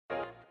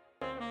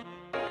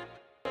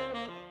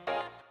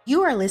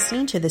You are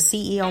listening to the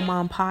CEO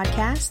Mom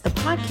Podcast, the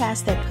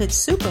podcast that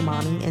puts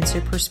supermomming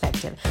into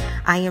perspective.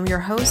 I am your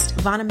host,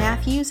 Vonna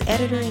Matthews,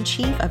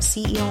 Editor-in-Chief of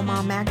CEO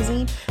Mom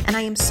Magazine, and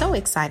I am so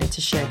excited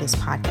to share this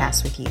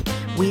podcast with you.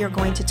 We are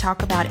going to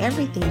talk about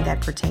everything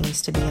that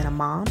pertains to being a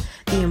mom,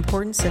 the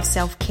importance of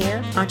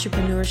self-care,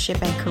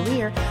 entrepreneurship, and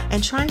career,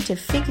 and trying to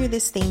figure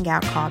this thing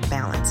out called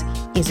balance.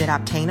 Is it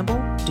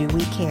obtainable? Do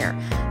we care?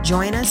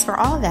 Join us for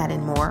all that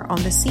and more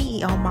on the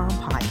CEO Mom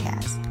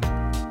Podcast.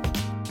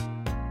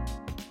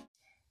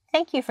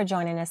 Thank you for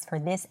joining us for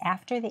this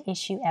After the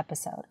Issue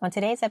episode. On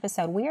today's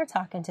episode, we are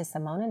talking to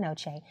Simona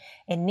Noche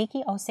and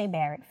Nikki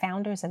Osei-Barrett,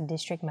 founders of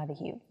District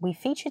Motherhood. We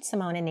featured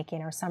Simona and Nikki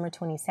in our summer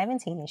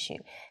 2017 issue,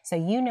 so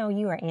you know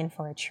you are in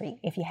for a treat.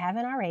 If you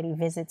haven't already,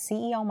 visit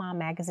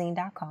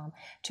CEOMomMagazine.com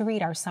to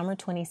read our summer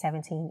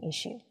 2017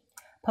 issue.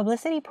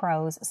 Publicity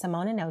pros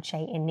Simona Noche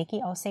and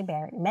Nikki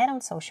Osei-Barrett met on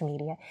social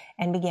media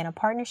and began a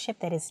partnership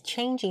that is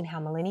changing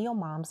how millennial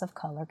moms of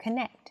color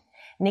connect.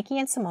 Nikki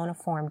and Simona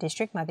formed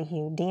District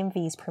Motherhood,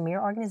 DMV's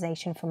premier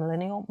organization for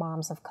millennial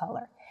moms of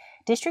color.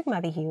 District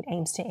Motherhood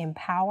aims to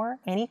empower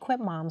and equip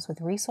moms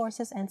with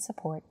resources and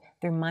support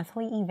through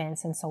monthly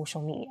events and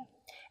social media.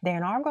 Their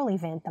inaugural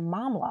event, the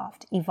Mom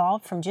Loft,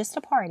 evolved from just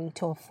a party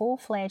to a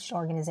full-fledged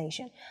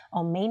organization.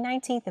 On May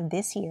 19th of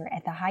this year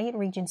at the Hyatt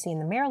Regency in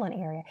the Maryland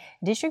area,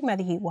 District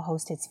Motherhood will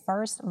host its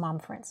first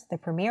Momfrence, the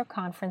premier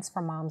conference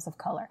for moms of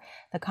color.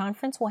 The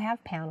conference will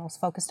have panels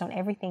focused on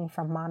everything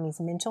from mommy's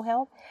mental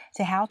health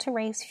to how to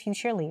raise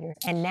future leaders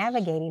and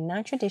navigating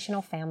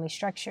non-traditional family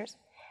structures.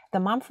 The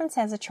Momfrence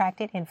has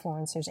attracted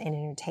influencers in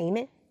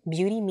entertainment,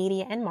 beauty,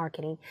 media, and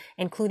marketing,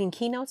 including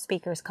keynote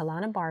speakers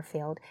Kalana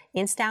Barfield,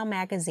 InStyle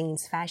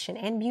Magazine's fashion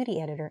and beauty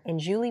editor,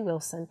 and Julie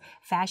Wilson,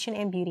 fashion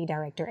and beauty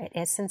director at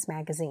Essence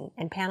Magazine,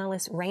 and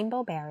panelist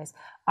Rainbow Barris,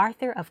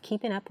 author of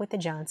Keeping Up with the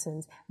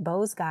Johnsons,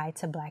 Beau's Guide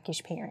to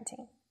Blackish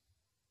Parenting.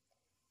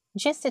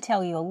 Just to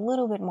tell you a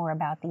little bit more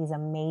about these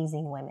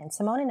amazing women,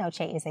 Simona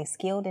Noche is a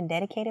skilled and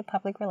dedicated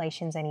public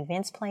relations and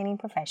events planning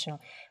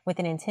professional with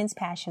an intense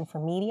passion for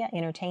media,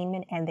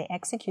 entertainment, and the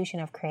execution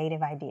of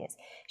creative ideas.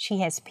 She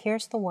has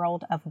pierced the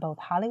world of both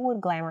Hollywood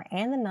glamour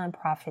and the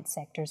nonprofit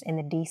sectors in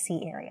the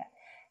D.C. area.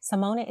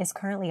 Simona is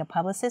currently a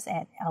publicist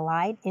at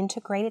Allied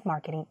Integrated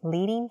Marketing,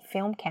 leading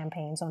film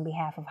campaigns on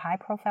behalf of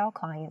high-profile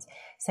clients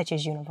such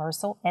as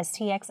Universal,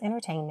 STX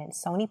Entertainment,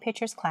 Sony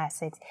Pictures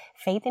Classics,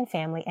 Faith and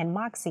Family, and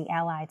Moxie,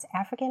 Allied's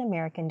African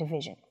American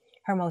division.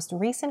 Her most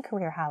recent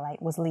career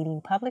highlight was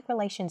leading public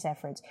relations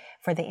efforts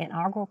for the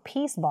inaugural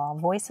Peace Ball,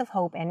 Voice of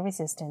Hope and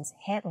Resistance,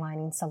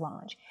 headlining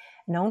Solange.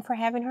 Known for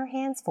having her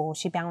hands full,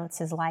 she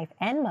balances life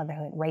and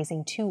motherhood,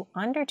 raising two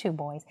under two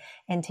boys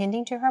and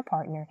tending to her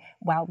partner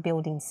while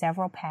building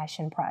several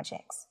passion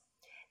projects.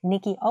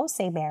 Nikki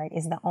Osei-Barrett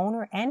is the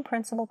owner and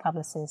principal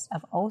publicist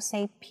of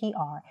Osei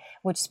PR,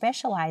 which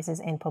specializes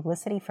in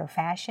publicity for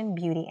fashion,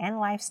 beauty, and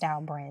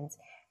lifestyle brands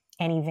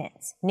and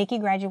events. Nikki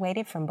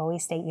graduated from Bowie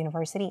State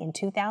University in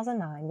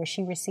 2009, where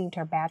she received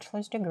her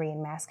bachelor's degree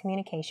in mass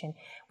communication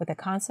with a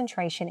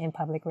concentration in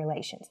public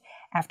relations.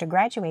 After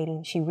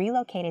graduating, she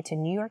relocated to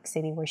New York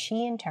City, where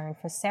she interned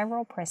for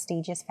several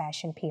prestigious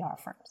fashion PR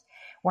firms.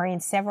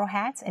 Wearing several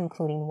hats,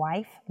 including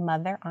wife,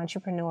 mother,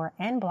 entrepreneur,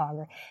 and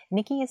blogger,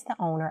 Nikki is the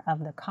owner of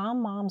the Calm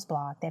Moms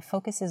blog that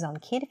focuses on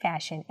kid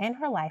fashion and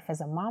her life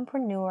as a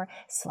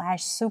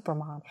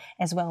mompreneur/supermom,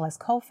 as well as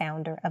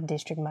co-founder of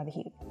District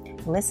Motherhood.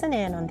 Listen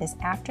in on this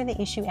After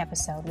the Issue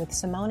episode with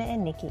Simona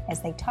and Nikki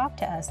as they talk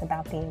to us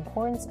about the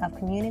importance of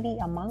community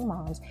among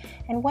moms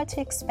and what to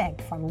expect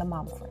from the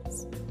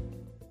Momfrence.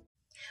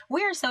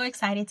 We are so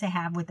excited to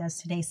have with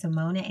us today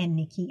Simona and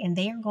Nikki, and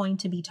they are going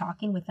to be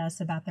talking with us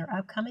about their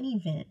upcoming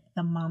event,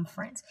 the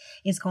Momfrence.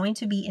 It's going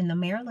to be in the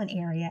Maryland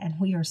area, and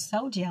we are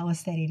so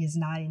jealous that it is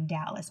not in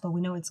Dallas, but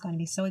we know it's going to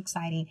be so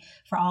exciting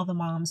for all the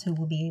moms who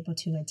will be able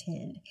to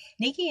attend.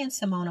 Nikki and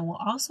Simona will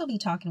also be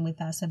talking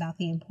with us about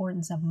the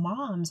importance of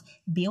moms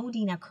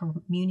building a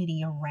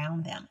community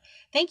around them.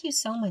 Thank you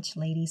so much,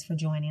 ladies, for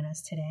joining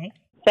us today.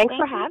 Thanks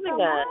for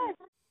having us.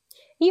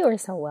 You are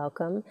so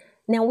welcome.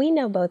 Now, we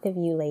know both of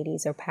you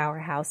ladies are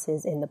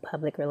powerhouses in the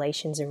public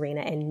relations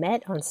arena and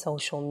met on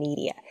social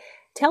media.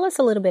 Tell us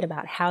a little bit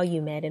about how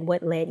you met and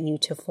what led you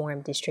to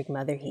form District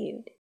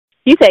Motherhood.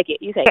 You take it.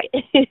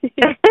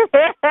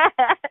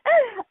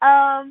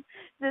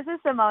 This is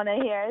Simona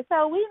here.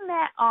 So we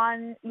met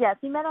on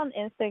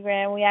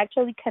Instagram. We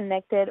actually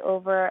connected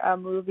over a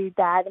movie,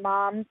 Bad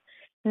Moms.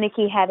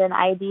 Nikki had an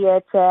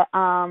idea to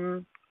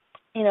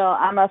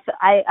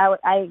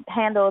I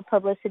handled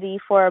publicity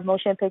for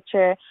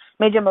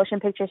major motion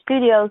picture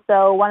studios.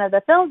 So one of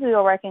the films we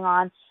were working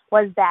on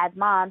was Bad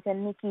Moms,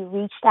 and Nikki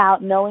reached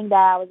out knowing that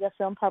I was a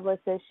film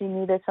publicist. She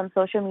needed some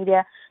social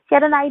media. She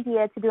had an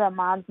idea to do a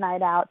mom's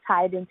night out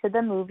tied into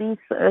the movie,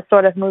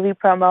 sort of movie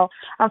promo.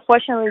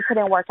 Unfortunately, it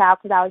couldn't work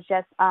out because I was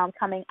just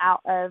coming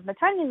out of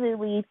maternity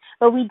leave,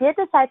 but we did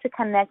decide to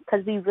connect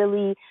because we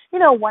really,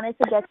 wanted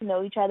to get to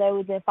know each other.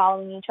 We've been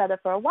following each other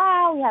for a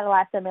while. We had a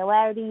lot of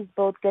similarities,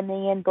 both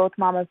Ghanaian, both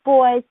mama's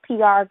boys,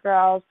 PR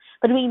girls,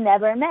 but we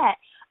never met.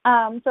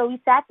 So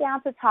we sat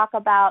down to talk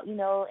about,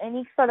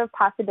 any sort of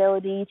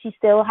possibility. She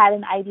still had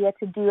an idea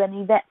to do an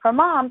event for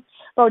moms.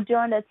 But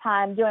during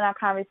our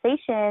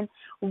conversation,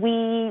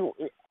 we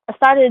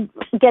started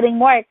getting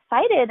more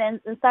excited and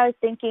started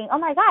thinking, oh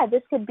my God,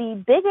 this could be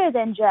bigger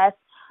than just,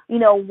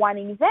 one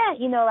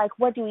event. Like,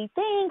 what do we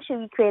think? Should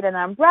we create an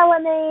umbrella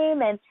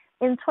name? And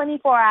in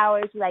 24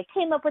 hours, we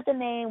came up with the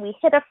name. We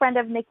hit a friend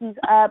of Nikki's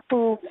up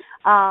who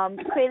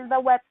created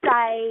the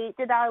website,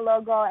 did our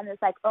logo, and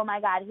it's like, oh my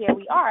God, here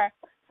we are.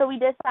 So we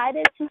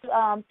decided to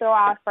throw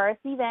our first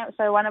event,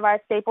 so one of our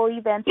staple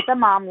events, the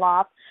Mom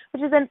Loft,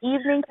 which is an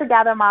evening to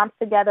gather moms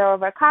together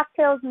over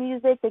cocktails,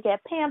 music. They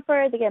get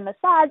pampered, they get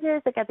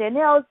massages, they get their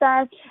nails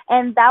done,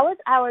 and that was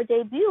our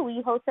debut.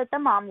 We hosted the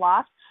Mom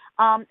Loft.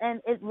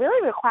 And it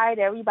really required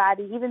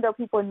everybody, even though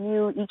people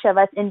knew each of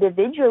us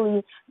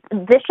individually,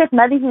 District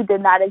Motherhood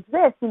did not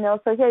exist,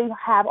 So here you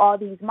have all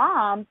these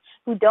moms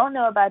who don't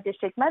know about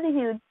District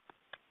Motherhood,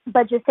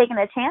 but just taking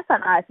a chance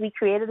on us. We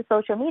created a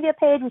social media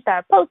page. We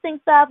started posting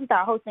stuff. We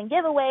started hosting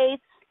giveaways.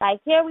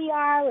 Here we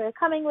are. We're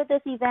coming with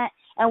this event.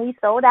 And we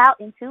sold out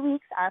in 2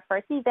 weeks, our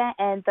first event,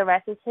 and the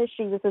rest is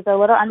history. This was a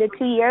little under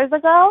 2 years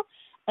ago.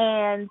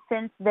 And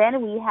since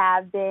then, we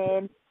have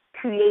been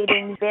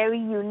creating very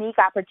unique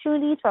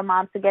opportunities for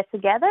moms to get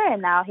together.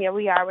 And now here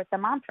we are with the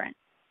Mom Friends.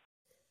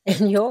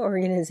 And your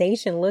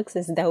organization looks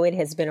as though it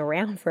has been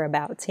around for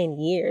about 10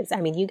 years. I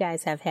mean, you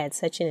guys have had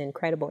such an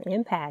incredible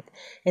impact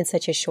in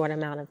such a short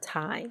amount of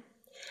time.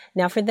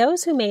 Now, for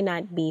those who may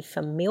not be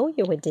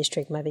familiar with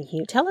District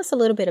Motherhood, tell us a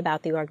little bit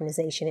about the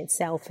organization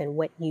itself and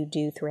what you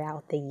do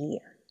throughout the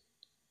year.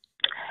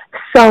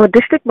 So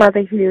District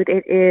Motherhood,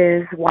 it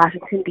is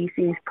Washington,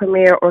 D.C.'s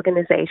premier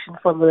organization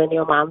for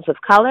millennial moms of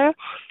color.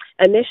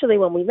 Initially,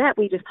 when we met,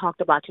 we just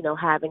talked about,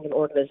 having an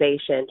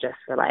organization just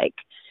for,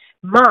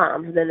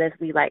 moms. And then as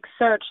we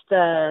searched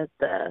the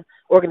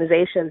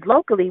organizations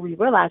locally, we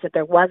realized that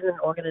there wasn't an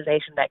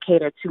organization that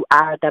catered to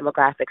our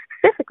demographics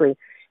specifically.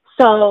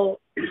 So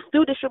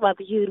through District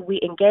Motherhood, we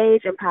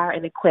engage, empower,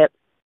 and equip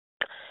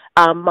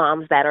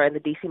moms that are in the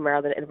D.C.,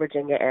 Maryland, and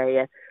Virginia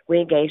area. We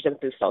engage them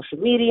through social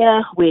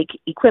media. We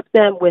equip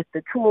them with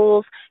the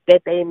tools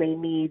that they may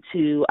need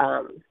to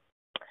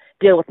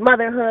deal with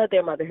motherhood,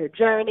 their motherhood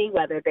journey,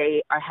 whether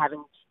they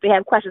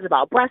have questions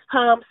about breast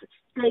pumps,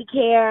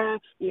 daycare,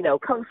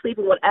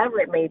 co-sleeping,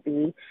 whatever it may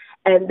be.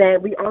 And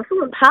then we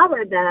also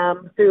empower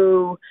them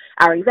through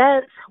our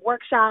events,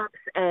 workshops,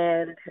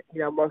 and,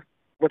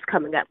 what's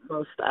coming up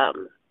most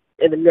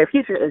in the near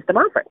future is the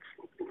Mom Friends.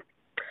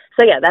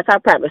 So, yeah, that's our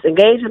premise.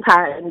 Engage,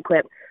 empower, and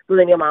equip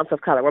millennial moms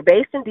of color. We're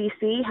based in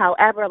D.C.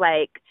 However,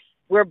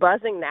 we're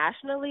buzzing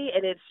nationally,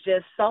 and it's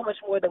just so much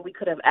more than we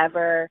could have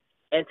ever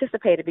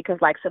anticipated because,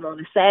 like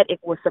Simona said, it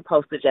was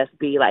supposed to just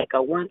be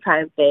a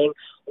one-time thing,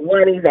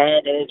 one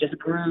event, and it just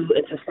grew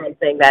into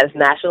something that is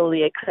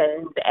nationally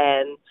acclaimed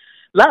and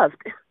loved.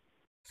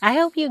 I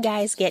hope you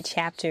guys get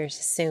chapters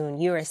soon.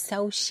 You are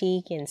so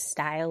chic and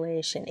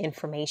stylish and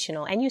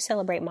informational, and you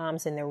celebrate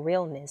moms in their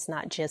realness,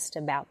 not just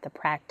about the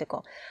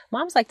practical.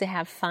 Moms like to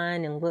have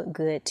fun and look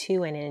good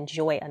too and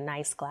enjoy a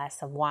nice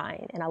glass of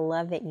wine, and I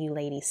love that you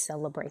ladies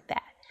celebrate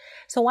that.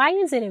 So why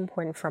is it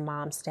important for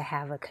moms to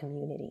have a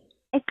community?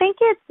 I think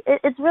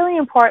it's really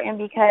important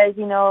because,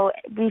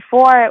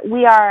 before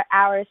we are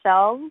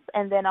ourselves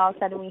and then all of a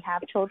sudden we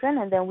have children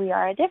and then we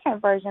are a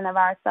different version of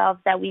ourselves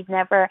that we've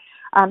never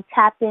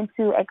tapped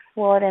into,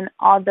 explored. And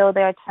although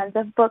there are tons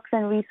of books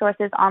and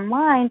resources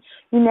online,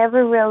 you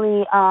never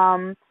really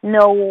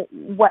know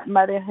what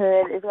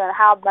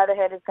how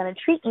motherhood is going to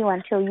treat you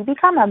until you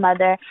become a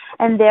mother.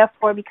 And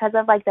therefore, because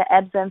of the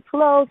ebbs and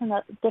flows and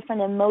the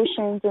different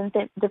emotions and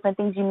different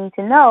things you need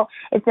to know,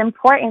 it's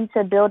important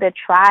to build a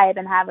tribe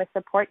and have a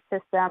support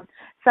system,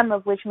 some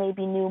of which may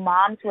be new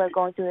moms who are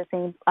going through the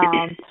same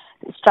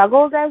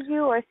struggles as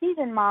you, or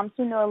seasoned moms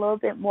who know a little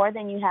bit more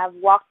than you have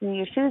walked through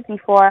your shoes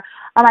before.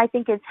 I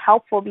think it's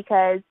helpful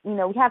because,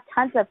 we have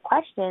tons of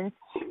questions.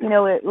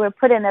 We're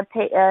put in a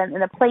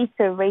place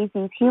to raise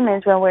these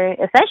humans when we're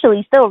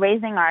essentially still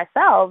raising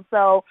ourselves.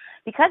 So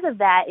because of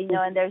that,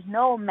 and there's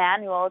no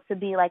manual to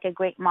be a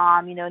great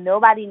mom,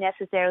 nobody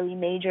necessarily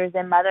majors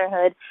in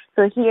motherhood.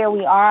 So here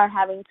we are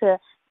having to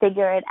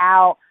figure it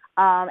out.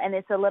 And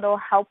it's a little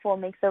helpful,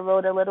 makes the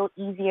road a little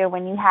easier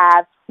when you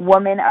have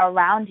women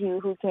around you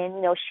who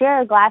can,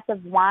 share a glass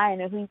of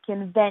wine or who you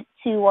can vent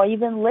to or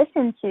even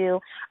listen to,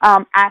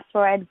 ask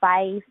for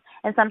advice,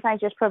 and sometimes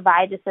just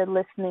provide just a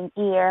listening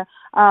ear.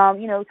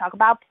 Talk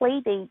about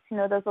play dates.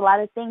 There's a lot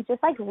of things,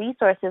 just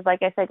resources,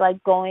 like I said,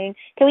 going,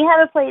 can we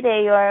have a play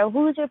day, or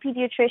who's your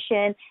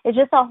pediatrician? It's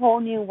just a whole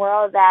new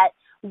world that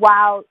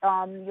while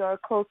your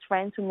close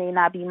friends who may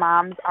not be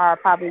moms are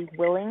probably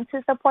willing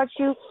to support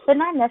you, they're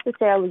not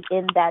necessarily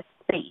in that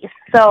space.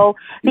 So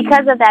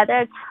because of that,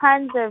 there are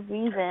tons of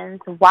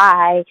reasons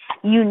why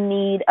you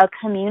need a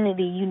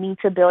community. You need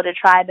to build a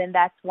tribe, and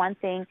that's one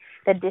thing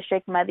that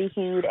District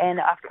Motherhood and,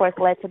 of course,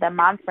 led to the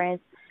Mom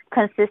Friends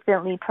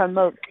consistently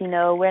promotes. You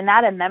know, we're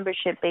not a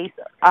membership-based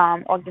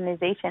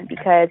organization,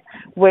 because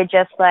we're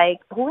just like,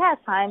 who has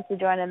time to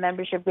join a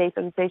membership-based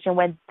organization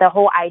when the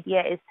whole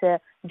idea is to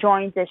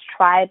join this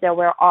tribe that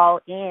we're all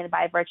in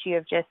by virtue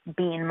of just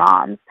being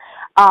moms.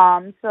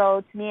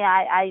 So to me,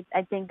 I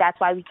think that's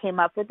why we came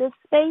up with this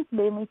space,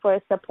 mainly for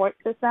a support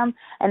system,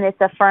 and it's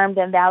affirmed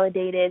and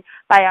validated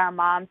by our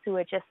moms who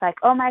are just like,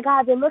 oh my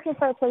God, they're looking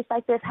for a place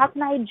like this. How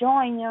can I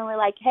join? You know, we're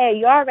like, hey,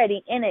 you're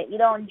already in it. You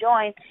don't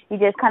join. You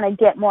just kind of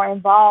get more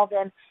involved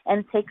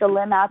and take a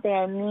limb out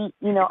there and meet,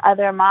 you know,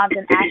 other moms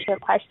and ask your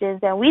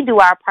questions. And we do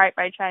our part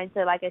by trying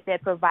to, like I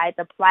said, provide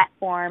the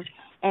platform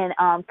and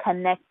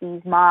connect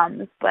these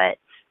moms. But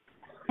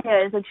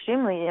yeah, it's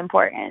extremely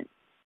important.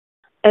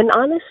 And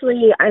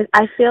honestly,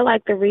 I feel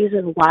like the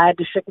reason why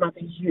District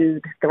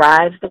Motherhood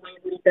thrives the way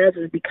it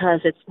does is because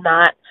it's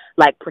not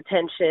like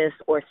pretentious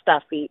or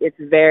stuffy. It's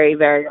very,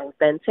 very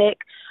authentic.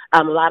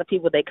 A lot of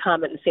people, they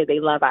comment and say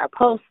they love our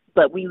posts,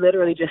 but we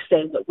literally just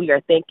say what we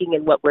are thinking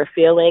and what we're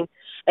feeling.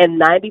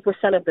 And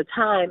 90% of the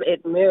time,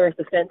 it mirrors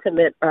the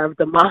sentiment of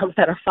the moms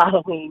that are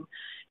following,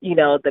 you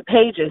know, the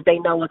pages. They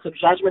know it's a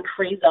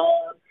judgment-free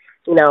zone.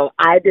 You know,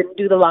 I didn't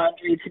do the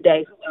laundry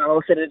today,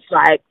 so it's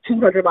like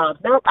 200 moms.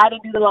 Nope, I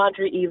didn't do the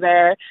laundry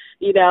either.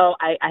 You know,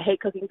 I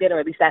hate cooking dinner.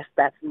 At least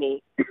that's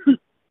me.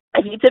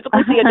 If you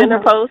typically see a dinner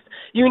post,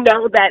 you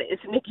know that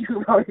it's Nikki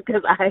who wrote it,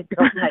 because I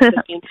don't like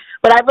cooking.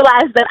 But I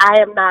realized that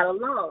I am not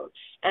alone.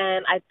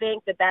 And I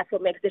think that that's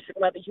what makes District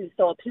Motherhood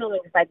so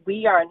appealing. It's like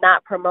we are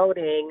not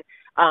promoting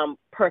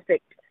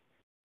perfect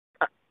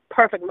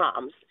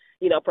moms.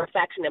 You know,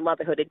 perfection in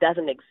motherhood, it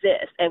doesn't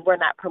exist, and we're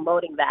not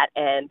promoting that.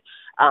 And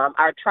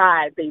our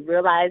tribe, they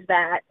realize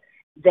that,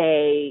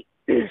 they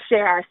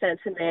share our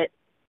sentiment,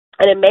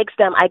 and it makes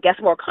them, I guess,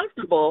 more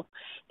comfortable,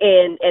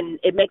 and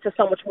it makes us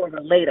so much more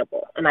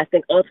relatable. And I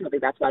think ultimately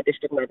that's why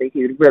District Motherhood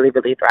really,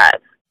 really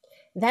thrives.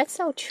 That's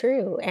so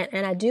true.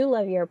 And I do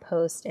love your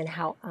post and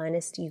how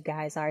honest you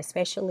guys are,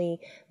 especially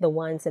the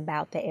ones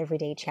about the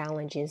everyday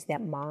challenges that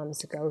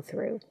moms go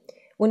through.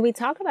 When we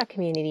talk about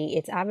community,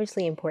 it's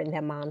obviously important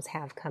that moms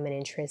have common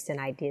interests and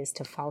ideas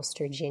to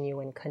foster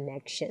genuine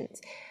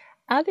connections.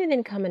 Other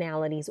than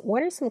commonalities,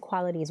 what are some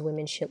qualities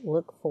women should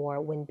look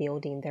for when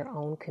building their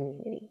own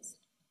communities?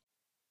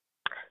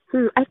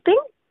 I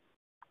think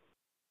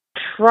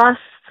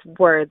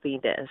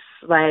trustworthiness,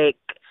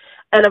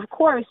 and of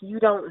course, you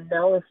don't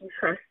know if you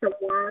trust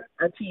someone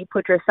until you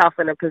put yourself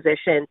in a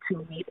position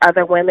to meet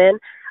other women,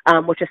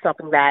 which is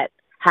something that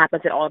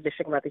happens at all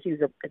District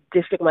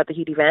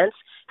Motherhood events.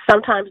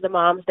 Sometimes the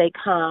moms, they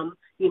come,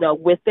 you know,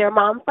 with their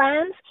mom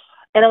friends.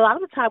 And a lot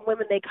of the time,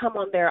 women, they come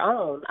on their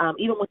own,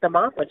 even with the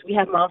mom friends. We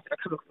have moms that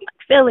are coming from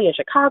Philly and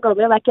Chicago.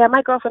 They're like, yeah,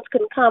 my girlfriends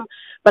couldn't come,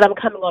 but I'm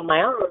coming on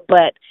my own.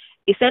 But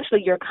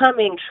essentially, you're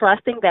coming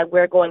trusting that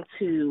we're going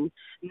to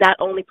not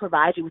only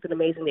provide you with an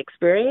amazing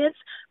experience,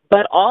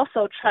 but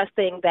also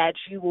trusting that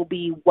you will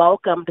be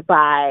welcomed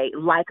by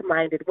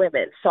like-minded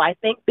women. So I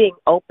think being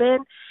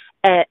open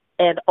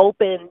and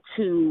open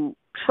to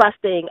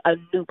trusting a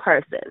new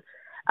person.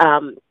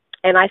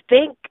 And I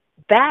think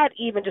that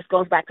even just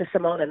goes back to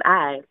Simone and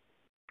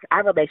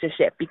our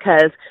relationship,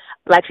 because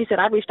like she said,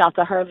 I reached out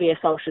to her via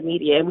social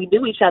media, and we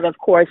knew each other, of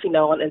course, you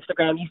know, on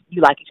Instagram,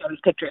 you like each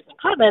other's pictures and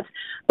comments,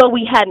 but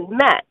we hadn't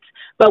met.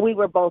 But we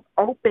were both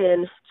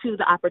open to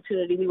the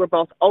opportunity. We were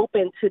both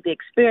open to the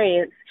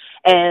experience.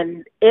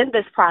 And in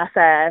this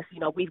process, you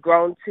know, we've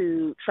grown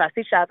to trust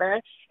each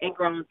other and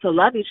grown to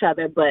love each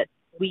other, but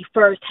we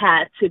first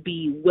had to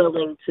be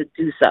willing to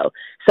do so.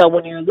 So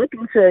when you're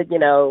looking to, you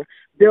know,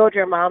 build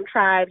your mom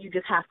tribe, you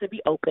just have to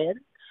be open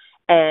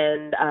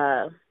and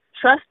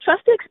trust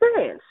the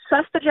experience,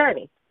 trust the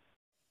journey.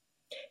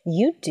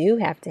 You do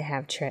have to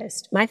have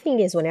trust. My thing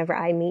is, whenever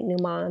I meet new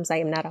moms, I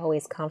am not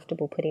always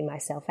comfortable putting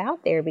myself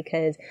out there,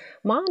 because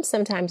moms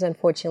sometimes,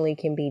 unfortunately,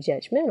 can be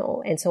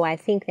judgmental. And so I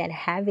think that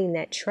having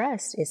that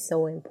trust is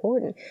so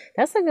important.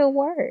 That's a good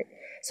word.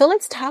 So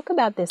let's talk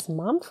about this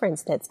Mom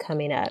Friends that's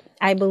coming up.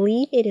 I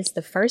believe it is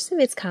the first of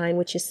its kind,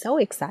 which is so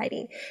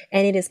exciting.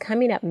 And it is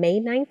coming up May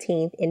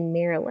 19th in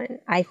Maryland.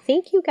 I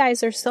think you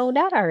guys are sold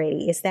out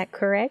already. Is that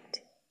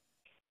correct?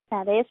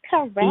 That is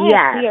correct.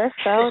 Yes. We are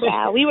sold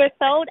out. We were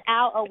sold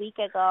out a week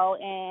ago,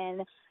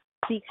 and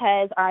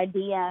because our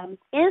DMs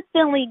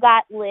instantly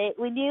got lit.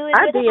 We knew it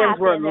our would DMs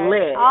happen. were There's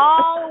lit.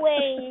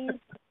 always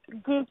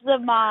groups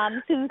of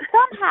moms who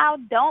somehow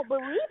don't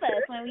believe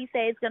us when we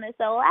say it's going to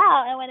sell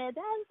out, and when it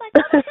does, it's like,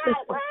 oh my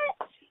God,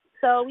 what?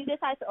 So we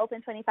decided to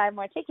open 25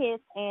 more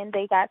tickets, and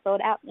they got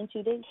sold out in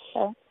 2 days.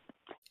 So.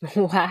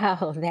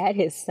 Wow, that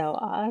is so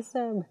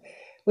awesome.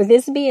 With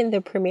this being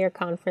the premier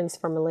conference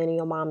for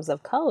millennial moms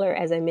of color,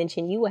 as I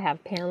mentioned, you will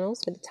have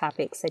panels with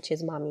topics such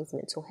as mommy's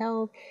mental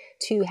health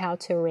to how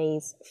to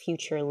raise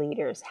future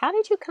leaders. How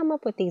did you come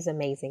up with these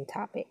amazing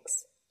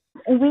topics?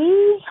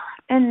 We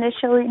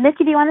initially,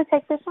 Nikki, do you want to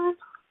take this one?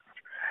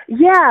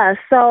 Yeah,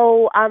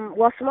 so,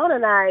 Simone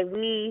and I,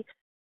 we,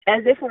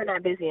 as if we're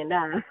not busy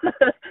enough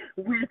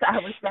with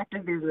our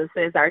respective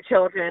businesses, our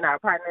children, our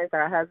partners,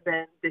 our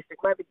husbands,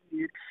 District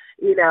Motherhood,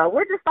 you know,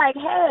 we're just like,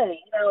 hey,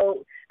 you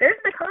know, there's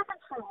the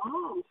conference for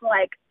moms,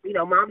 like,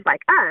 moms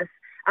like us.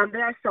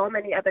 There are so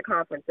many other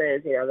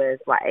conferences. There's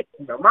like,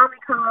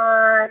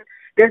 MommyCon.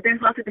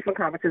 There's lots of different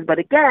conferences, but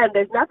again,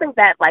 there's nothing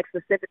that like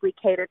specifically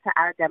catered to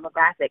our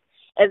demographic.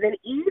 And then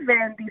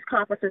even these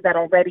conferences that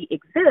already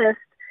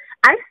exist,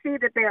 I see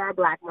that there are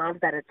Black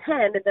moms that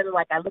attend, and then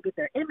like I look at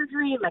their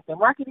imagery and like their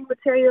marketing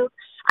materials.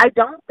 I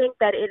don't think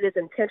that it is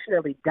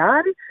intentionally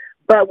done,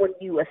 but when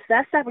you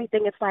assess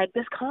everything, it's like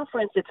this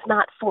conference, it's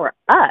not for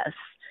us.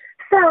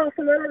 So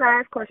Simone and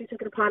I, of course, we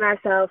took it upon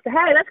ourselves to,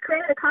 hey, let's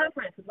create a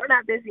conference. We're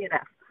not busy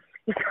enough.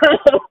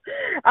 So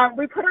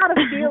we put out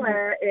a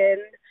feeler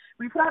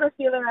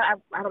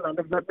I don't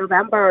know,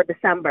 November or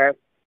December,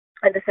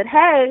 and they said,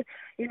 hey,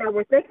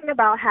 we're thinking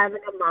about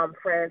having a mom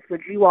friends.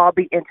 Would you all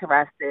be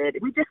interested?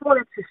 We just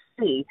wanted to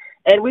see.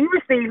 And we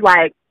received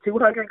like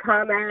 200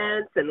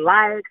 comments and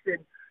likes, and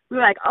we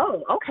were like,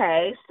 oh,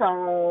 okay,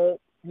 so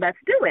let's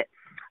do it.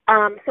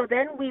 So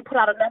then we put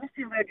out another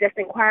feeler just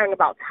inquiring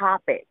about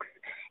topics.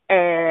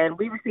 And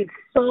we received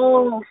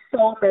so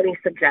many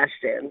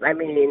suggestions. I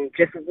mean,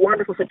 just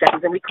wonderful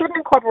suggestions. And we couldn't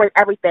incorporate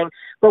everything,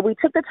 but we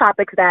took the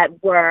topics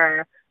that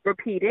were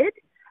repeated,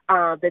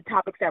 the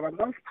topics that were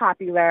most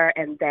popular,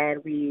 and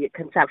then we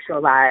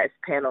conceptualized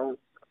panels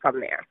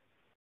from there.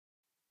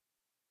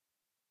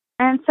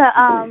 And to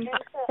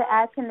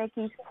add to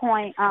Nikki's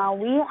point,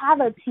 we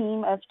have a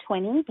team of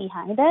 20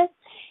 behind us,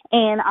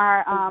 and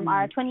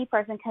our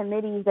 20-person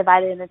committee is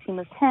divided into a team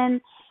of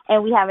 10,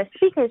 and we have a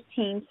speakers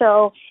team.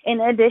 So in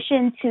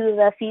addition to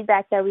the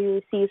feedback that we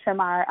received from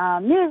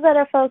our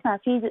newsletter folks,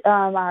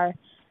 our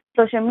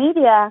social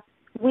media,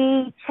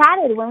 we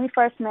chatted when we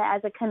first met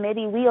as a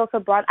committee. We also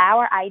brought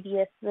our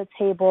ideas to the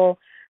table.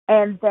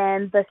 And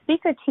then the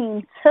speaker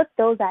team took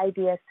those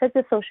ideas, took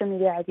the social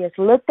media ideas,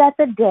 looked at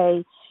the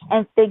day,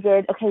 and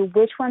figured, okay,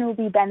 which one will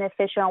be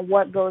beneficial and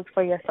what goes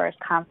for your first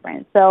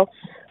conference. So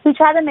we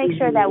try to make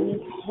sure that we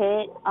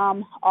hit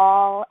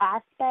all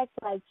aspects,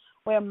 like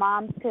where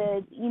moms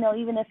could,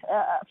 even if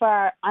for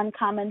our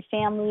uncommon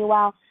family,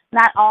 while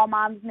not all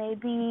moms may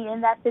be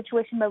in that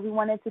situation, but we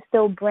wanted to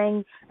still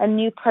bring a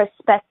new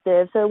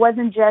perspective. So it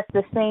wasn't just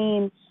the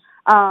same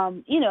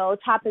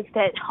topics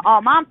that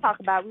all moms talk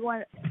about. We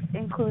want to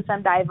include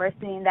some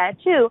diversity in that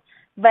too.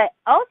 But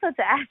also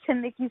to add to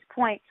Nikki's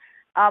point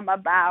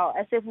about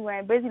as if we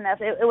weren't busy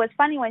enough, it was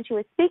funny when she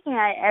was speaking.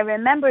 I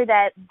remember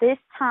that this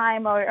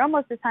time or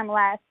almost this time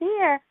last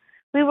year,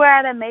 we were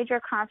at a major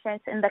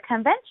conference in the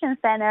convention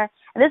center.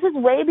 And this was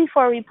way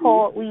before we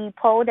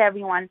polled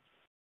everyone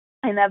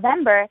in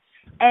November.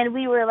 And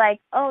we were like,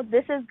 oh,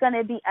 this is going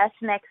to be us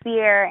next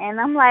year. And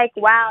I'm like,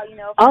 wow,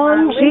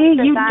 Oh, gee,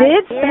 you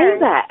did say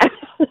that.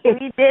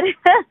 We did.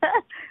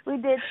 We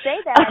did say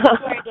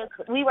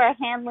that. We were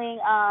handling,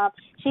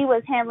 she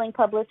was handling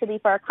publicity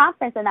for a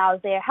conference, and I was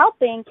there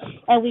helping.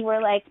 And we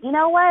were like, you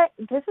know what?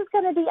 This is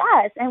going to be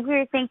us. And we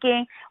were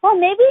thinking, well,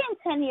 maybe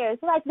in 10 years.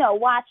 We're like, no,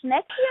 watch.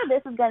 Next year,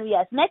 this is going to be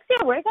us. Next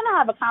year, we're going to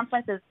have a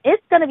conference.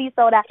 It's going to be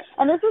sold out.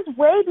 And this is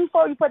way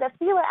before we put a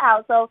feeler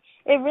out. So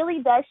it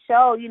really does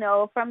show,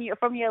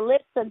 from your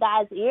lips to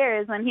God's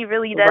ears when he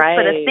really does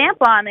put a stamp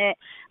on it.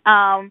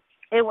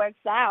 It works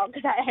out,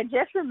 because I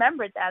just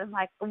remembered that. I'm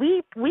like,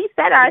 we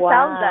set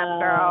ourselves up,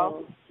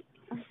 girl.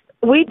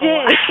 We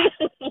did.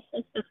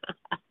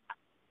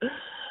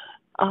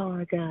 Oh,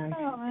 my gosh.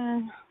 Oh,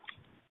 man.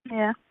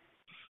 Yeah.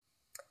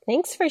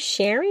 Thanks for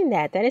sharing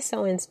that. That is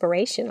so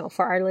inspirational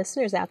for our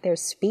listeners out there.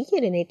 Speak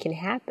it and it can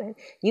happen.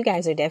 You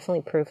guys are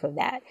definitely proof of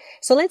that.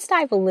 So let's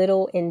dive a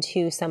little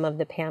into some of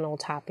the panel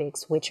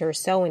topics, which are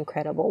so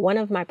incredible. One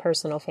of my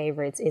personal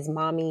favorites is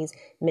mommy's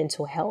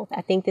mental health.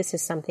 I think this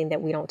is something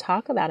that we don't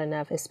talk about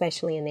enough,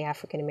 especially in the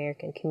African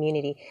American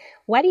community.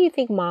 Why do you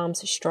think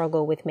moms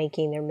struggle with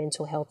making their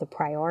mental health a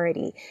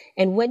priority?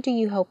 And what do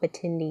you hope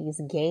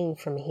attendees gain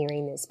from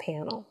hearing this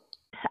panel?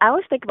 I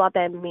always think about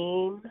that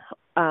meme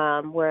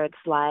where it's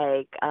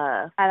like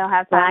I don't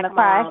have time to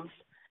cry. Moms,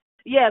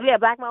 yeah,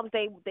 Black moms,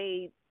 they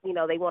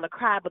want to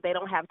cry, but they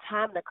don't have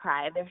time to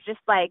cry. And there's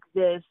just like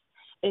this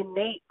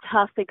innate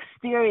tough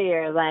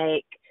exterior,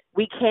 like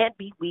we can't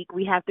be weak.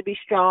 We have to be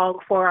strong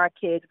for our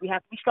kids. We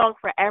have to be strong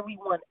for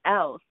everyone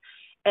else.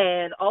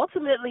 And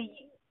ultimately,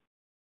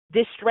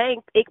 this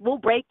strength, it will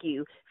break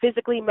you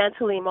physically,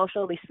 mentally,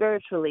 emotionally,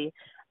 spiritually.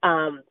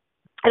 And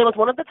it was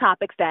one of the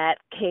topics that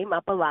came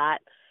up a lot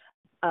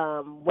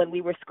when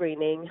we were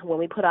screening, when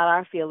we put out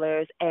our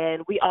feelers.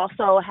 And we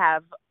also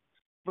have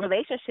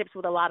relationships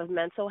with a lot of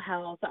mental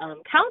health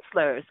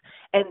counselors,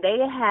 and they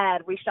had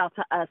reached out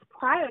to us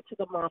prior to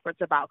the conference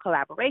about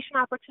collaboration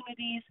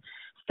opportunities.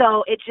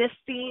 So it just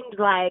seemed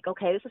like,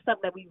 okay, this is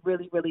something that we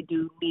really, really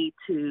do need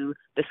to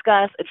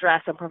discuss,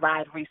 address, and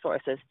provide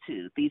resources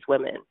to these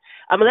women.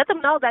 And let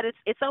them know that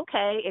it's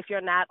okay if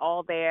you're not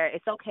all there.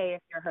 It's okay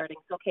if you're hurting.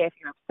 It's okay if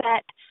you're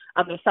upset.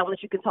 There's someone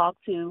that you can talk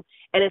to,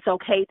 and it's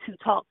okay to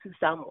talk to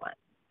someone.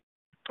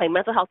 Like,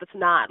 mental health is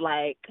not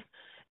like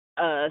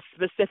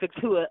specific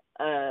to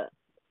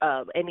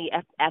any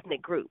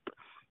ethnic group.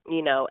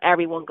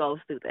 Everyone goes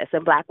through this,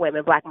 and Black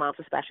women, Black moms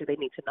especially, they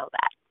need to know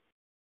that.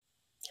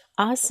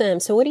 Awesome.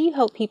 So what do you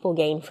hope people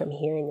gain from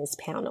hearing this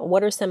panel?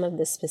 What are some of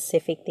the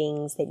specific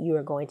things that you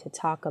are going to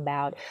talk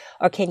about?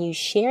 Or can you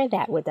share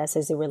that with us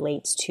as it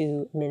relates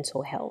to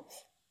mental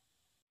health?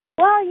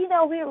 Well,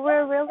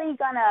 we're really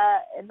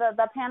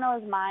the panel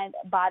is mind,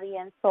 body,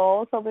 and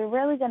soul. So we're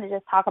really gonna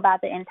just talk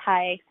about the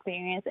entire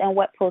experience and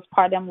what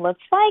postpartum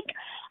looks like.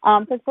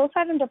 Because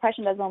postpartum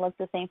depression doesn't look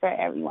the same for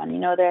everyone.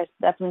 There's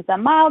definitely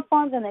some mild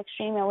forms and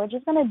extreme, and we're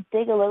just gonna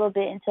dig a little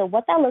bit into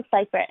what that looks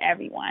like for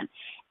everyone.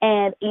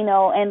 And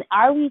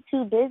are we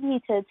too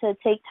busy to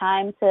take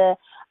time to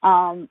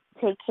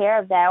take care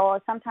of that? Or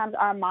sometimes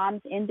our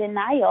mom's in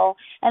denial.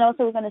 And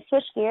also we're going to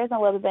switch gears a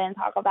little bit and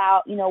talk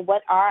about,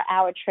 what are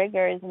our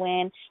triggers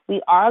when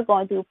we are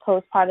going through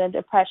postpartum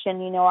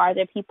depression? Are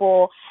there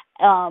people,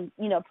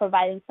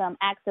 providing some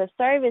acts of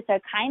service or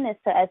kindness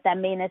to us that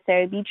may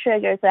necessarily be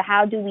triggers? So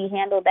how do we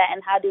handle that,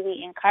 and how do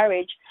we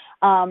encourage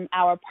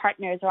our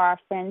partners or our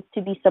friends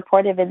to be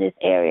supportive in this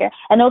area?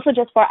 And also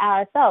just for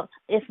ourselves,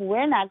 if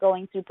we're not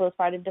going through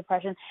postpartum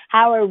depression,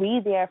 how are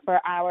we there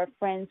for our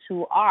friends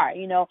who are?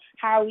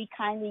 How are we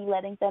kindly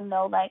letting them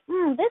know, like,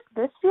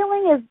 this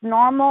feeling is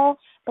normal,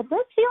 but this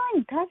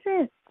feeling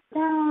doesn't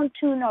sound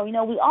too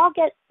normal. We all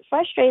get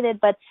frustrated,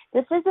 but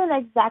this isn't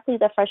exactly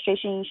the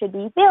frustration you should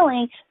be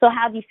feeling. So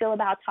how do you feel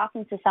about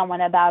talking to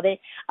someone about it?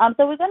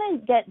 So we're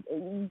going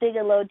to dig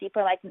a little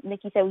deeper. Like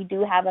Nikki said, we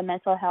do have a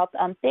mental health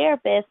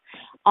therapist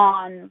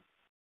on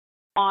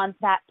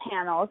that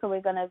panel. So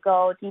we're going to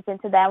go deep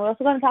into that. We're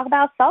also going to talk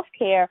about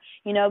self-care,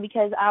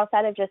 because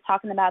outside of just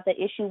talking about the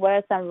issue, what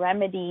are some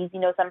remedies,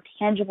 some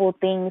tangible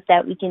things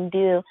that we can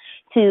do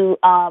to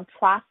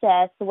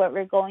process what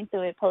we're going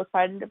through with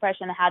postpartum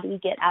depression, and how do we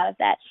get out of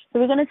that? So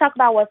we're going to talk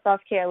about what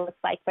self-care looks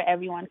like for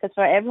everyone, because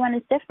for everyone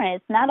it's different.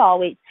 It's not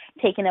always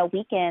taking a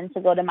weekend to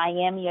go to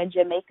Miami or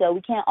Jamaica.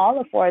 We can't all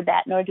afford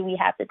that, nor do we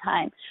have the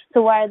time.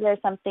 So what are there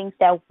some things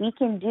that we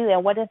can do,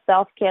 and what does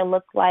self-care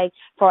look like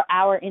for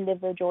our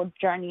individual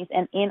journeys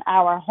and in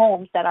our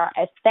homes that are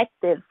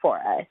effective for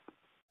us?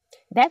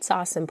 That's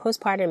awesome.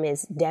 Postpartum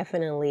is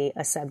definitely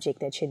a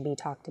subject that should be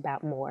talked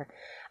about more.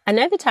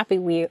 Another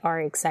topic we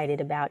are excited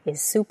about is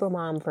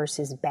supermom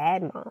versus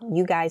bad mom.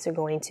 You guys are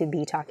going to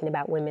be talking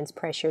about women's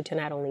pressure to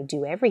not only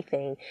do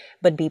everything,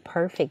 but be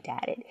perfect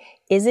at it.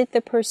 Is it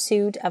the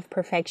pursuit of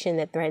perfection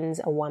that threatens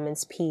a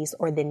woman's peace,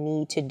 or the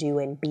need to do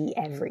and be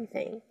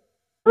everything?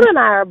 You and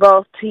I are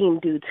both team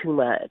do too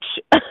much.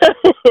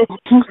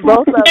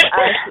 Both of us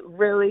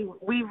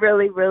we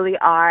really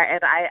are.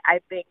 And I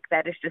think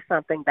that it's just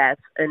something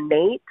that's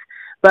innate.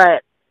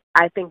 But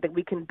I think that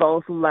we can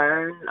both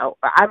learn.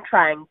 I'm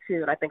trying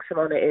to, and I think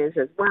Simona is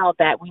as well,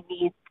 that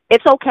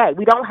it's okay.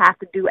 We don't have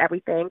to do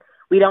everything.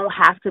 We don't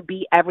have to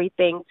be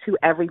everything to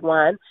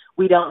everyone.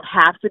 We don't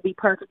have to be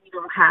perfect. We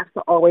don't have to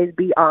always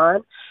be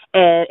on.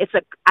 And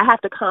I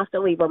have to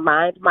constantly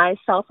remind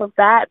myself of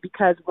that,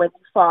 because when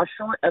you fall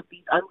short of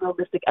these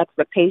unrealistic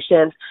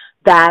expectations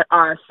that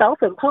are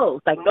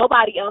self-imposed, like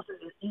nobody else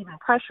is even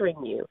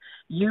pressuring you.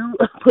 You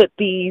put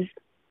these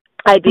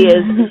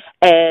ideas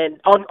and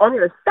on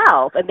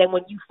yourself, and then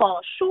when you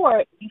fall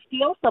short, you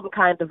feel some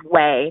kind of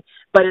way,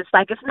 but it's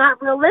like it's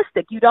not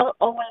realistic. You don't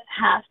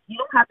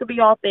have to be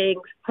all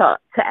things to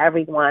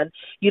everyone.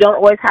 You don't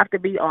always have to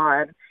be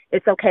on.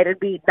 It's okay to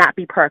not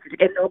be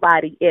perfect, and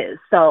nobody is.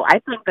 So I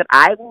think that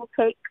I will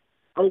take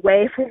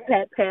away from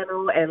that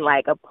panel and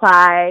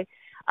apply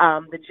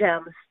the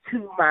gems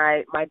to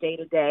my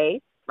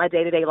day-to-day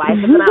life.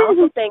 And then I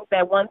also think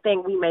that one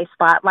thing we may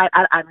spotlight,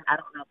 I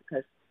don't know,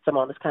 because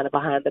Simona's kind of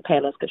behind the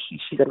panels because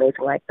she's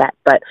amazing like that.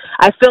 But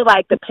I feel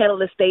like the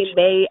panelists, they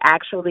may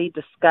actually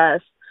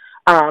discuss,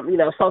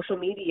 social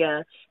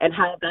media and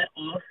how that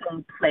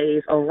also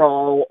plays a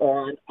role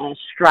on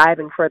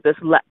striving for this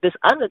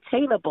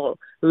unattainable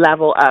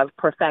level of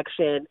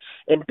perfection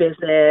in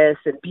business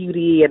and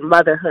beauty and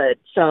motherhood.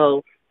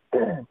 So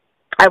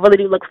I really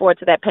do look forward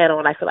to that panel,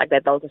 and I feel like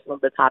that those are some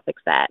of the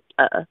topics that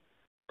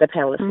the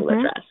panelists will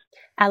address.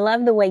 I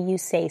love the way you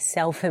say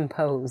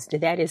self-imposed.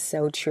 That is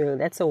so true.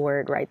 That's a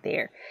word right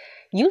there.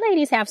 You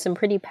ladies have some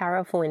pretty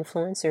powerful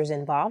influencers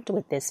involved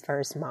with this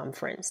first Mom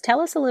Friends.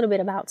 Tell us a little bit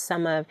about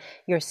some of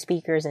your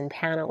speakers and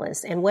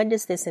panelists, and what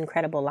does this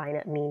incredible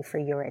lineup mean for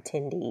your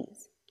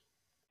attendees?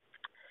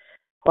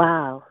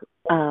 Wow.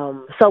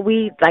 So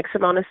we, like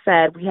Simona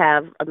said, we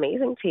have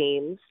amazing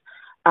teams.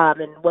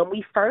 And when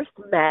we first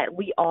met,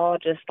 we all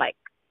just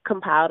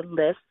compiled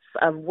lists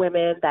of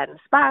women that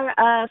inspire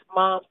us,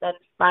 moms that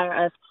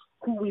inspire us,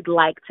 who we'd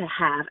like to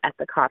have at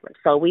the conference.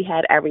 So we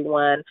had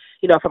everyone,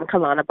 from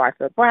Kalana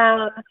Barfoot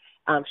Brown.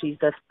 She's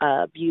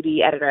the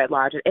beauty editor at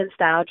large at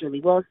InStyle. Julie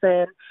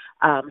Wilson.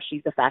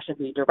 She's the fashion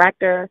beauty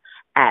director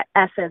at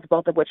Essence,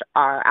 both of which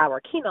are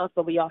our keynotes.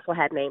 But we also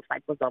had names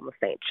like Bozoma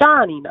St.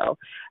 John.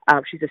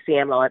 She's a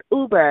CMO at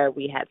Uber.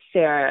 We had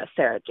Sarah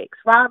Jakes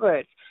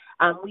Roberts.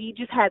 We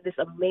just had this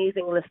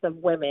amazing list of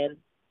women.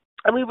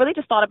 And we really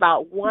just thought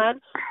about,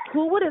 one,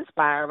 who would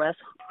inspire us?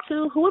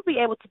 Two, who would be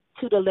able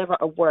to deliver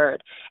a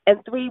word?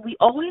 And three, we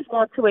always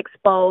want to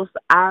expose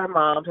our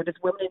moms, or just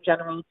women in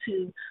general,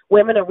 to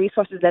women and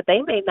resources that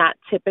they may not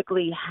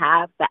typically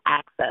have the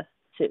access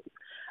to.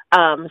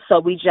 So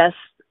we just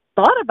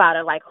thought about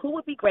it, like who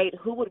would be great,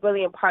 who would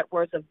really impart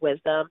words of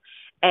wisdom,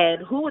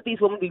 and who would these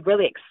women be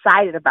really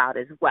excited about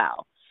as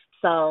well.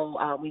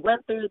 So we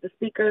went through the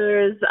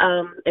speakers,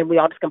 and we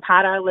all just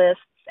compiled our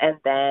lists, and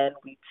then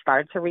we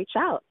started to reach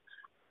out.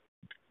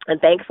 And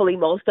thankfully,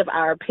 most of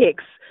our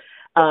picks,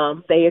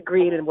 they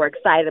agreed and were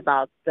excited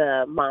about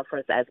the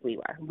Montforts as we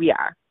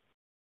are.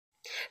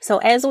 So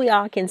as we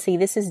all can see,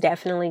 this is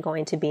definitely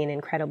going to be an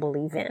incredible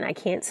event. I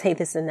can't say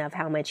this enough,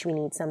 how much we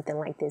need something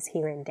like this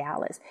here in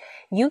Dallas.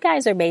 You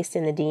guys are based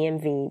in the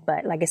DMV,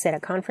 but like I said, a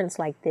conference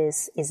like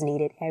this is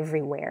needed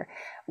everywhere.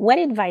 What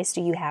advice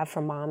do you have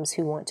for moms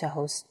who want to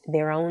host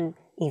their own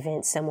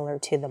event similar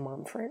to the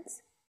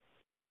Montforts?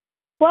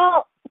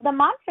 Well, the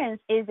Momfriends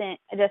isn't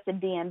just a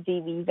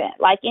DMV event.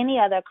 Like any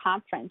other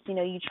conference,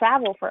 you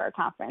travel for a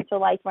conference. So,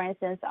 like, for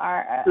instance,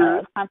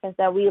 our conference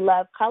that we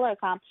love,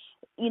 ColorCom,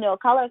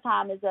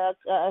 ColorCom is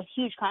a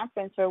huge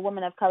conference for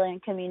women of color in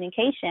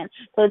communication.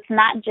 So it's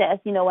not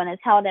just, when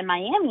it's held in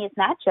Miami, it's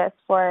not just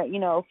for,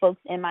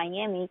 folks in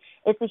Miami.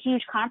 It's a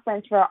huge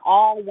conference for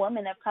all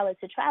women of color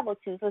to travel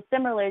to. So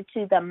similar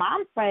to the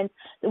Momfriends,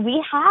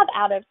 we have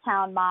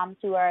out-of-town moms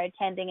who are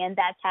attending, and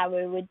that's how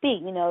it would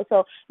be,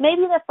 So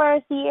maybe the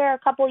first year, a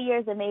couple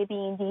years, it may be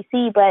in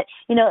D.C., but,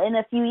 in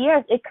a few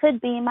years, it could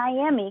be in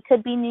Miami, it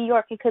could be New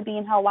York, it could be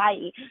in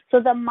Hawaii. So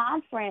the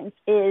Momfriends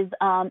is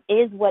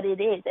what it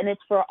is, and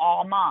it's for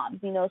all moms,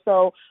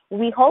 So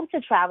we hope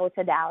to travel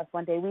to Dallas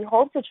one day. We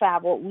hope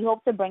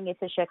to bring it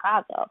to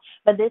Chicago.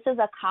 But this is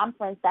a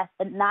conference that's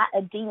not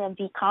a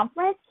DMV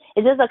conference.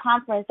 It is a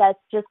conference that's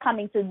just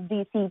coming to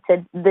D.C.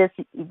 to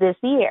this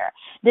year.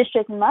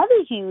 District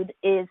Motherhood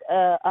is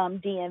a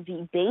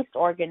DMV-based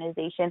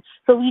organization.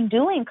 So we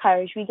do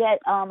encourage. We get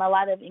a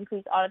lot of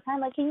inquiries all the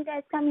time, like, can you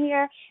guys come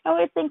here? And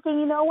we're thinking,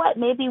 you know what,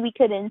 maybe we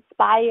could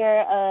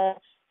inspire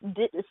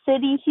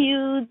city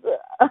hues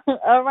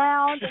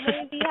around,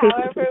 maybe.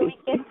 However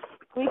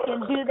we can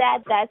do that,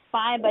 that's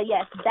fine. But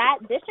yes, that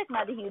District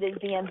Motherhood is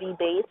DMV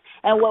based,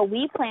 and what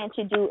we plan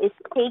to do is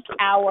take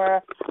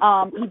our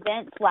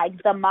events like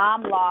the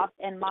Mom Loft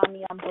and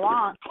Mommy en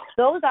Blanc.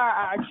 Those are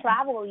our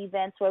travel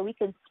events where we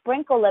can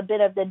sprinkle a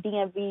bit of the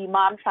DMV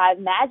Mom Tribe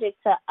magic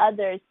to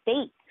other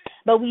states.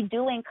 But we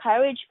do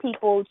encourage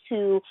people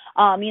to,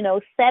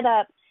 set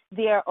up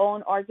their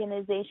own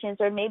organizations,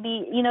 or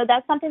maybe,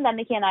 that's something that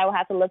Nikki and I will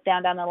have to look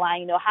down the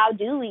line. How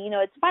do we,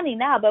 it's funny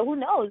now, but who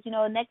knows,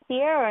 next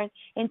year or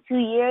in 2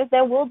 years,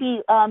 there will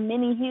be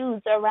mini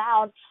hues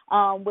around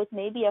with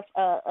maybe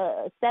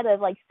a set of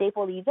like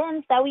staple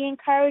events that we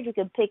encourage. We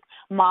could pick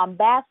mom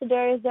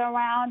ambassadors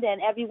around,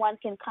 and everyone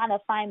can kind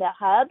of find a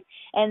hub.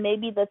 And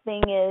maybe the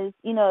thing is,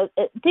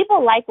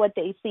 people like what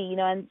they see,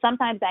 and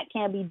sometimes that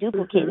can be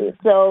duplicated.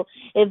 Mm-hmm. So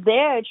if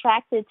they're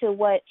attracted to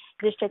what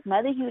District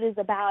Motherhood is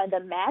about and the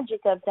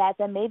magic of that,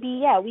 then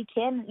maybe, we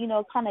can,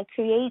 kind of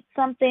create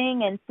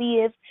something and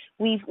see if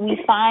we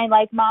find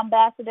like mom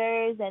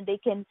ambassadors, and they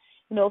can,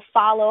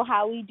 follow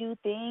how we do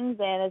things.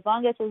 And as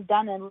long as it's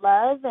done in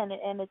love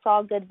and it's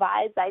all good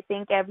vibes, I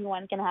think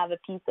everyone can have a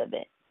piece of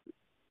it.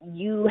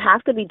 You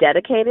have to be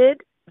dedicated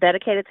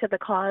to the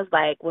cause.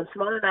 Like when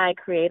Simone and I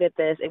created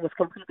this, it was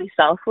completely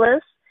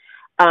selfless.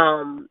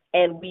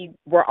 And we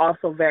were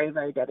also very,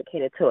 very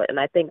dedicated to it. And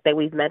I think that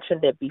we've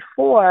mentioned it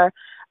before.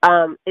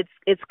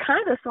 It's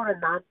kind of sort of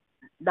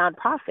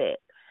nonprofit.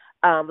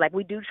 Like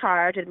we do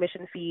charge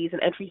admission fees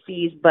and entry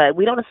fees, but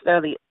we don't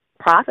necessarily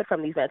profit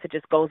from the events. It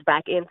just goes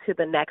back into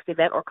the next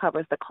event or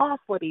covers the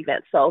cost for the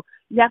event. So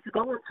you have to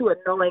go into it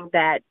knowing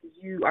that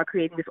you are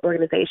creating this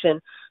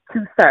organization to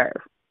serve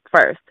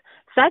first.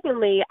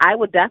 Secondly, I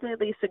would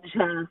definitely suggest,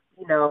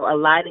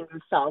 aligning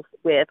yourself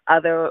with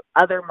other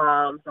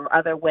moms or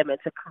other women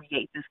to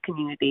create this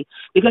community,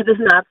 because it's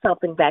not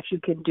something that you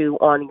can do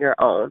on your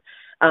own.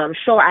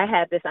 Sure, I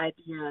had this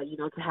idea,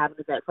 to have an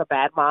event for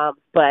bad moms,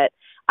 but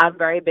I'm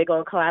very big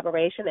on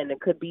collaboration, and it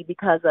could be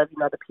because of,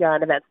 the PR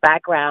and events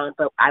background,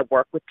 but I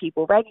work with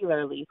people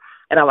regularly,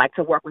 and I like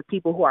to work with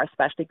people who are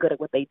especially good at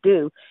what they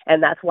do,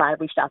 and that's why I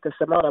reached out to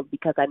Simona,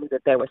 because I knew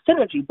that there was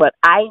synergy, but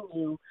I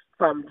knew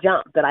from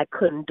jump that I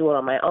couldn't do it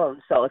on my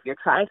own. So if you're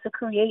trying to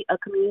create a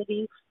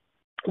community,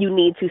 you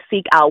need to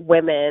seek out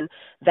women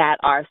that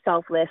are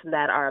selfless and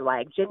that are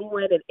like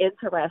genuine and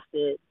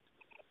interested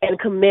and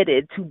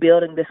committed to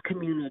building this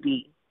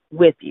community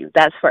with you.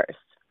 That's first.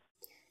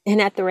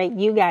 And at the rate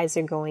you guys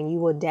are going, you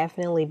will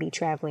definitely be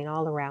traveling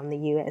all around the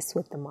U.S.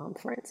 with the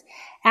Montforts.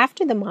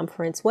 After the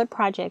Montforts, what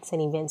projects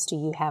and events do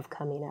you have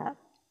coming up?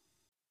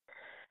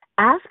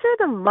 After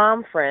the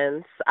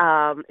Montforts,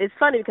 it's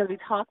funny because we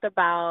talked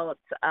about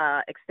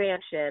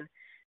expansion.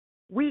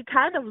 We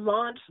kind of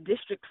launched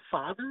District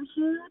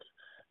Fatherhood,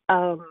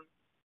 and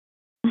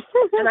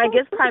I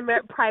guess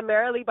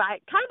primarily by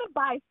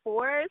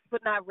force,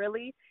 but not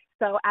really.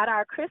 So at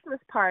our Christmas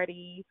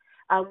party,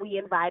 we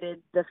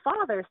invited the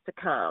fathers to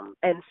come.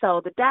 And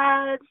so the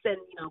dads and,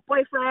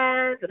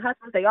 boyfriends and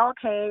husbands, they all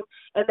came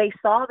and they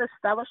saw this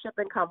fellowship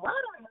and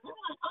camaraderie. And they were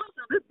like, oh,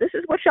 so this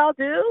is what y'all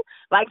do?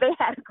 Like, they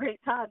had a great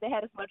time. They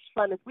had as much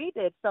fun as we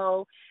did.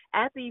 So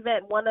at the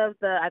event, one of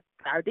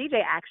our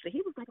DJ actually,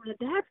 he was like, my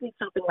dads need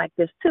something like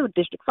this too,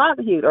 District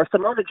Fatherhood, or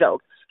Simona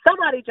joked.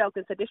 Somebody joked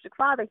and said District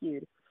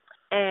Fatherhood.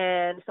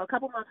 And so a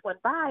couple months went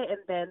by, and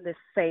then this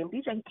same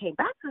DJ, he came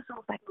back to us and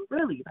was like,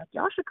 really? Like,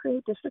 y'all should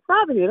create District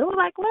Fatherhood. And we're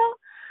like, well,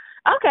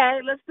 okay,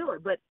 let's do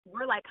it. But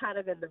we're like kind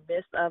of in the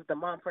midst of the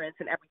Mom Friends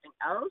and everything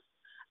else.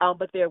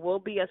 But there will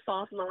be a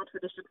soft launch for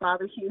District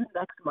Fatherhood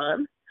next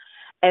month.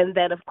 And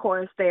then, of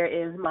course, there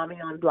is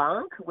Maman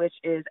Blanc, which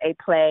is a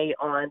play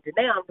on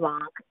Danae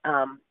Blanc,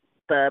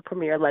 the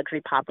premier luxury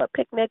pop-up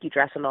picnic. You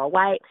dress in all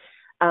white.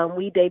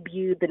 We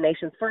debuted the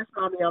nation's first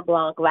Maman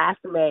Blanc last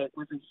May. It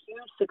was a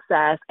huge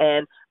success,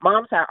 and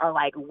moms are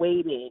like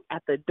waiting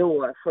at the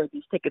door for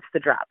these tickets to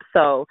drop.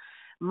 So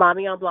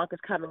Maman Blanc is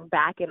coming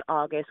back in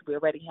August. We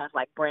already have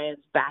like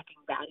brands backing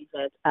that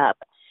event up.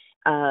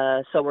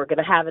 So we're going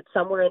to have it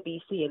somewhere in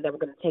D.C., and then we're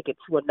going to take it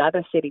to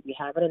another city. We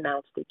haven't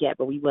announced it yet,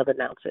 but we will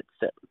announce it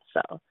soon.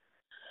 So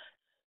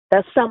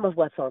that's some of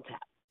what's on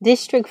tap.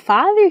 District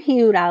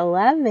Fatherhood, I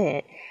love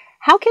it.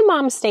 How can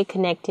moms stay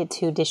connected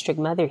to District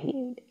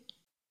Motherhood?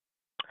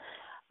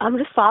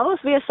 Just follow us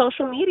via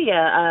social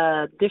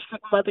media,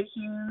 District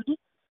Motherhood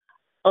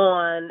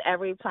on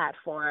every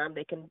platform.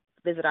 They can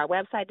visit our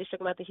website,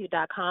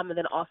 districtmotherhood.com, and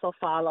then also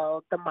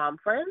follow the Mom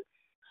Friends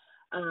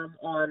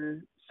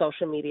on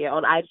social media,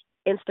 on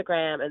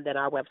Instagram, and then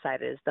our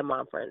website is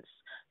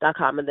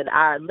themomfriends.com. And then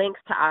our links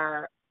to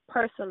our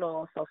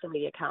personal social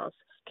media accounts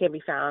can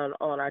be found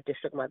on our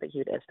District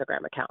Motherhood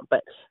Instagram account.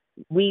 But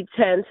we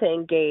tend to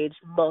engage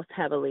most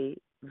heavily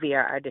via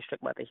our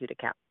District Motherhood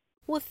account.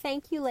 Well,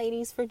 thank you,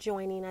 ladies, for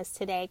joining us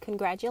today.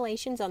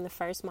 Congratulations on the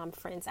first Mom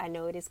Friends. I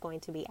know it is going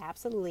to be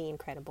absolutely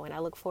incredible, and I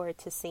look forward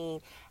to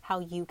seeing how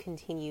you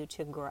continue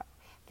to grow.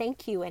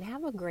 Thank you, and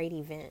have a great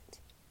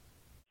event.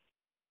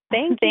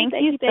 Thank you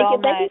so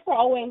much. Thank you for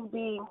always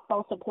being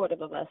so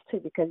supportive of us, too,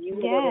 because you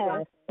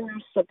were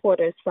first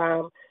supporters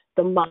from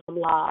the Mom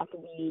Loft.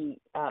 We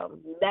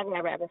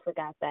never, ever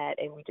forgot that,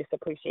 and we just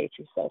appreciate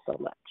you so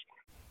much.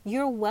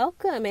 You're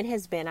welcome. It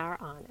has been our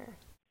honor.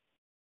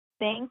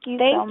 Thank you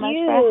so much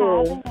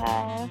for having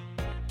us.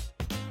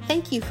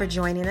 Thank you for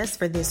joining us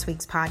for this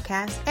week's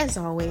podcast. As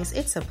always,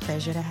 it's a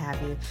pleasure to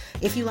have you.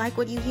 If you like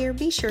what you hear,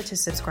 be sure to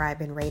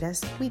subscribe and rate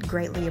us. We'd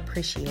greatly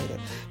appreciate it.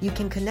 You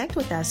can connect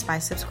with us by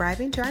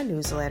subscribing to our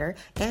newsletter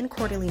and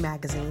quarterly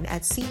magazine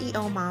at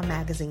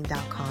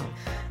ceomommagazine.com.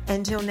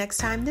 Until next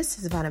time, this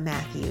is Vanna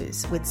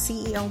Matthews with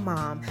CEO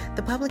Mom,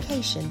 the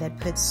publication that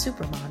puts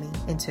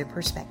Supermomming into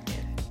perspective.